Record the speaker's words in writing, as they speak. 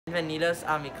Bienvenidos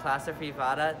a mi clase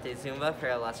privada de Zumba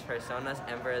para las personas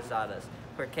embarazadas,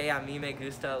 porque a mí me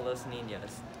gustan los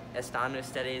niños. ¿Están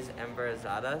ustedes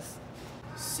embarazadas?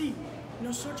 Sí,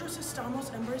 nosotros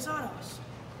estamos embarazadas.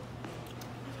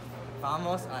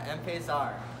 Vamos a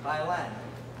empezar. Bailen.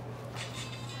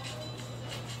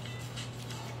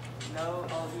 No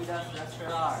olvides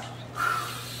respirar.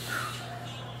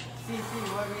 Sí,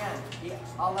 muy bien. Y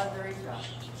a la derecha.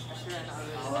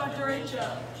 A la derecha.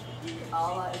 Y a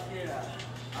la izquierda.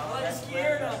 A la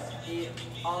izquierda. Y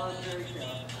a la derecha.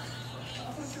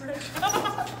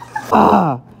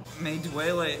 Me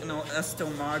duele no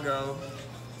estómago.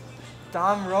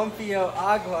 Tom rompió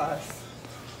aguas.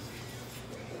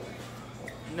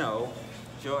 No,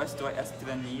 yo estoy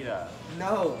estreñida.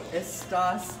 No,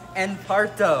 estás en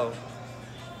parto.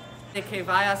 De que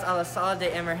vayas a la sala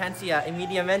de emergencia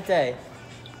inmediatamente.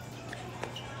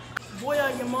 Voy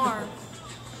a llamar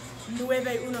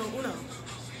 911.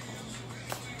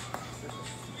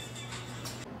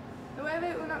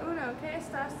 911, ¿qué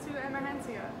estás tu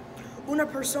emergencia? Una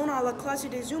persona a la clase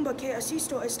de Zumba que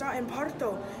asisto está en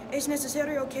parto. Es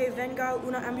necesario que venga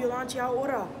una ambulancia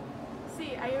ahora.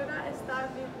 Sí, ayuda está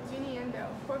viniendo.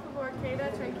 Por favor,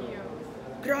 queda tranquilo.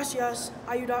 Gracias,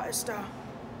 ayuda está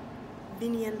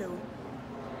viniendo.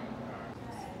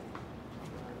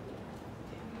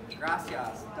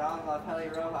 Gracias. Don la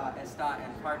pelirroja está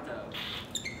en parto.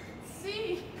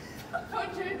 Sí,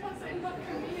 encontremos en la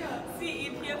comida. Sí, y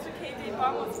pienso que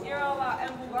debamos ir a la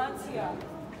ambulancia.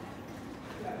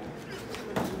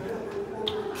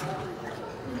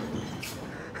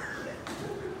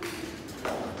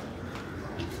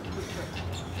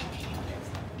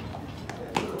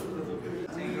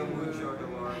 Tengo mucho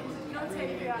dolor. No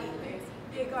te preocupes,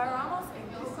 Llegaremos en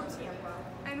poco tiempo.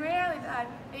 en realidad,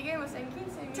 lleguemos en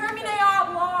 15 minutos. Terminé a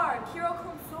hablar. Quiero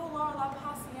consolar a la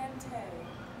paciente.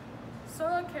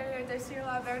 Solo quiero decir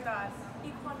la verdad. Y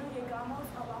cuando llegamos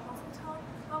a la hospital,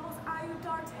 vamos a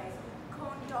ayudarte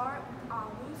con dar a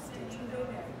luz de tu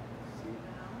bebé.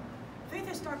 Faith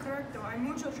está correcto, hay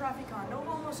mucho tráfico, no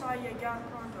vamos a llegar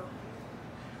pronto.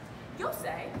 Yo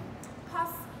sé.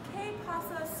 ¿Qué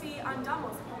pasa si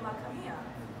andamos con la camilla?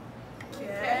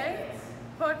 ¿Qué?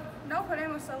 No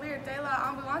podemos salir de la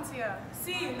ambulancia.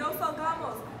 Sí, no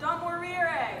salgamos. No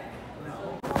moriré.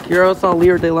 Quiero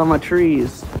salir de la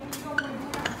matriz.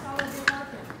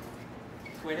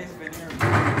 Puedes venir.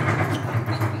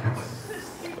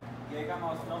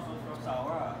 Llegamos nosotros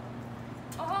ahora.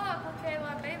 Ojalá porque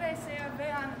la bebé sea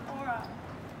vean ahora.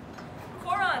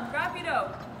 Coran, rápido.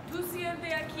 Tú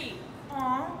siempre aquí.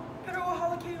 Pero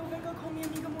ojalá que yo venga con mi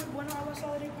amiga muy buena a la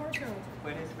sala de parto.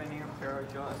 Puedes venir, pero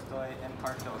yo estoy en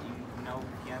parto y no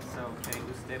pienso que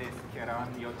ustedes quieran.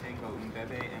 Yo tengo un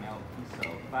bebé en el piso.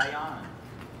 Vayan.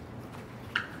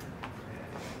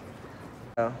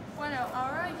 Bueno,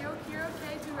 ahora yo quiero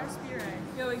que tú respire.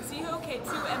 Yo exijo que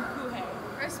tú empuje.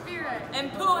 Respire.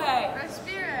 Empuje.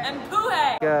 Respire.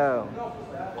 Empuje. Go.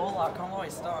 Hola, ¿cómo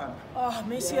están?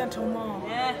 Me siento mal.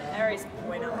 Eres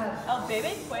bueno. ¿El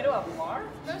bebé puedo hablar?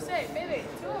 No sé, bebé,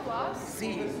 ¿tú hablas?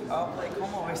 Sí, hable,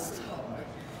 ¿cómo están?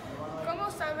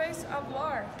 ¿Cómo sabes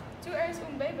hablar? Tú eres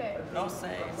un bebé. No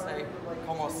sé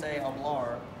cómo sé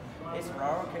hablar. Es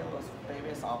raro que los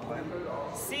bebés hablen.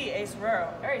 Sí, es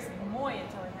raro. Eres muy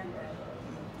inteligente.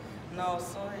 No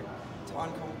soy tan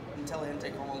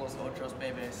inteligente como los otros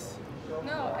bebés.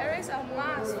 No, eres el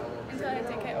más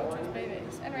inteligente que otros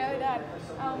bebés. En realidad,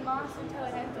 el más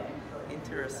inteligente.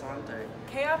 Interesante.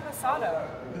 ¿Qué ha pasado?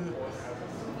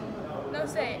 No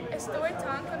sé, estoy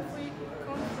tan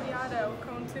confiado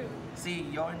con tú. Sí,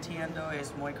 yo entiendo,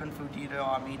 es muy confundido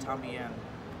a mí también.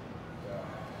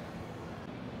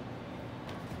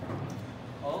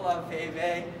 Hola,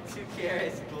 bebé. ¿Tú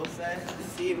quieres dulce?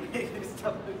 Sí, me gusta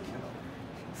mucho.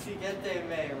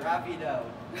 Sígueme rápido.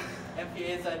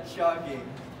 Empieza jogging.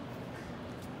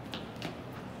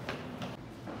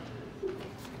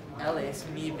 Él es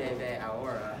mi bebé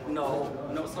ahora. No,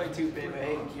 no soy tu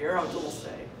bebé, quiero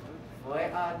dulce. Voy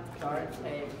a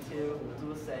darte tu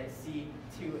dulce si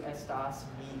tú estás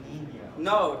mi niño.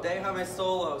 No, déjame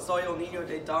solo, soy el niño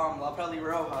de Dom, la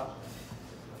pelirroja.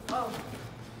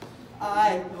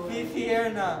 Ay, mi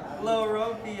pierna lo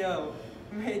rompió.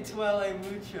 Me duele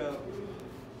mucho.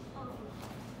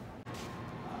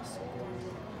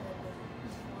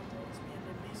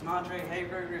 Madre, he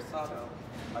regresado.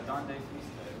 ¿A dónde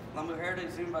fuiste? La mujer de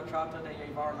Zumba trata de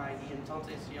llevarme y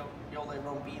entonces yo le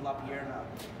rompí la pierna.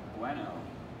 Bueno.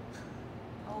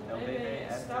 El bebé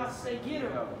está seguido.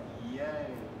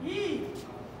 Yay.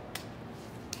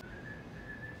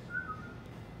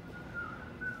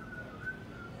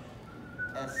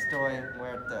 Estoy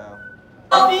muerto.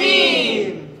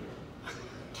 Delphine!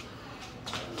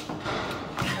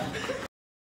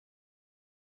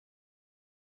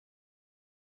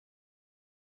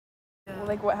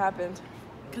 Like, what happened?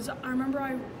 Because I remember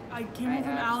I came home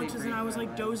from Alex's and I was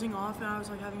like dozing off and I was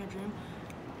like having a dream.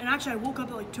 And actually I woke up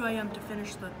at like 2 a.m. to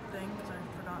finish the thing because I'd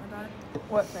forgotten about it.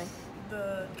 What thing?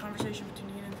 The conversation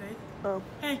between Ian and Faith. Oh.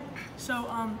 Hey, so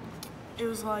it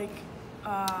was like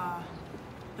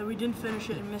that we didn't finish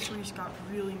it and Miss Reese got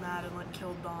really mad and like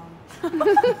killed Dom.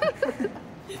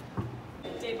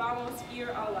 De vamos ir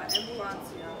a la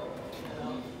ambulancia.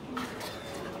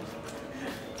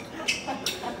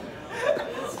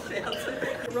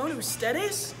 Ronu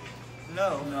ustedes?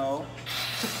 No. No.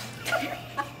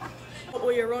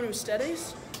 Oye, Ronu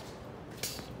ustedes?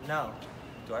 No.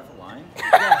 Do I have a line?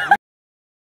 Yeah.